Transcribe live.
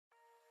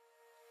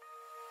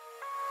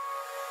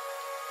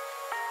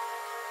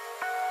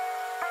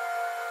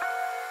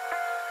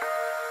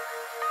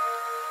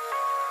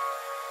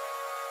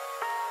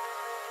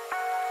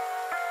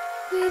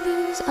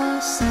lose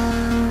our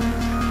sound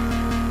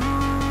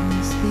in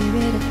the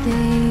spirit of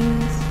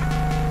things.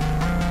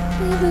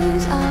 We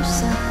lose our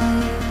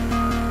sight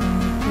when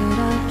we put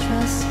our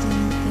trust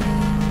in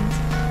things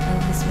of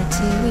this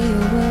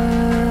material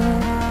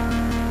world,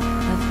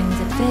 of things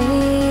that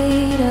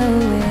fade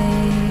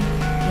away.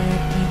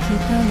 Yet we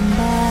keep coming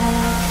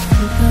back,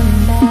 keep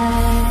coming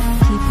back,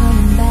 keep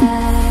coming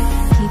back,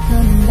 keep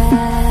coming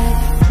back,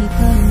 keep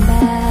coming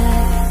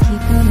back,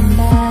 keep coming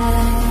back,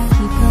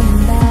 keep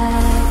coming back, keep coming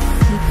back,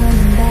 keep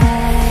coming back,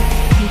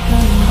 keep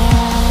coming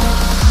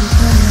back, keep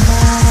coming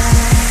back.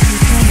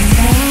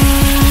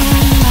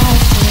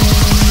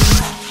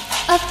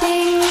 Of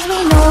things we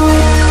know.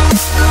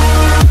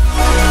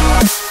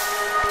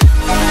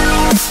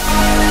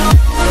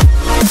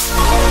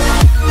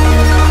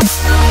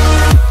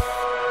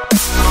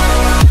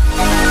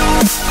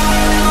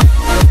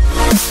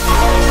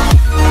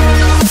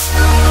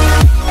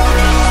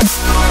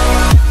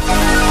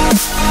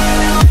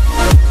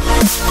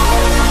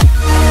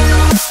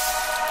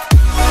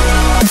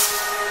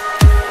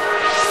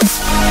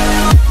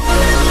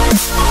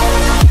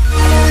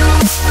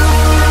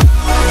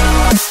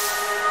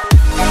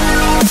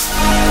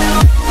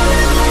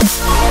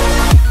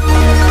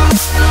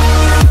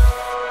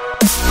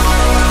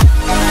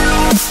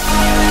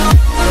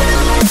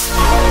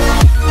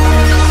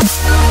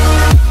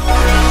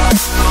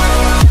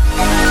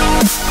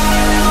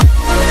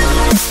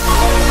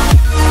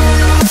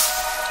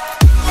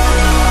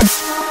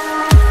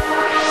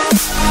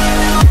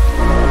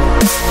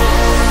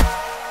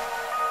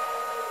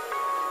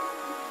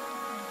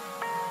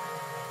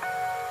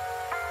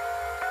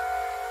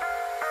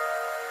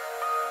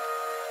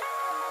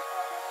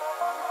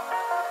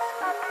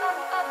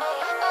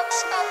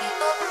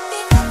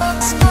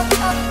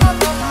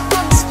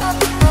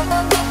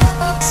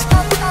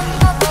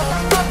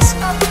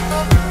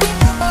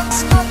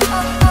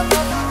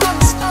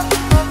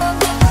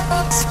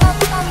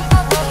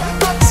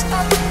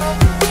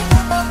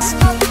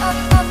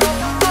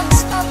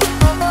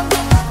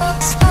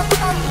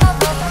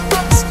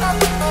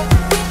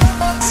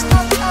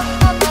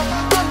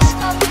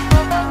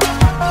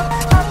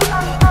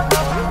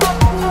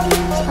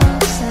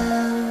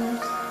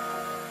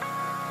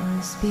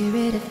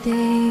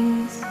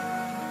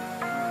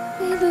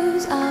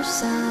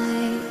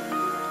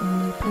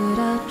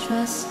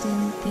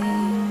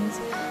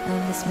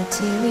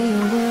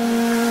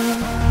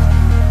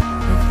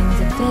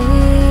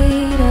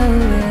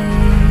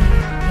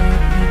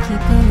 Keep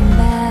going.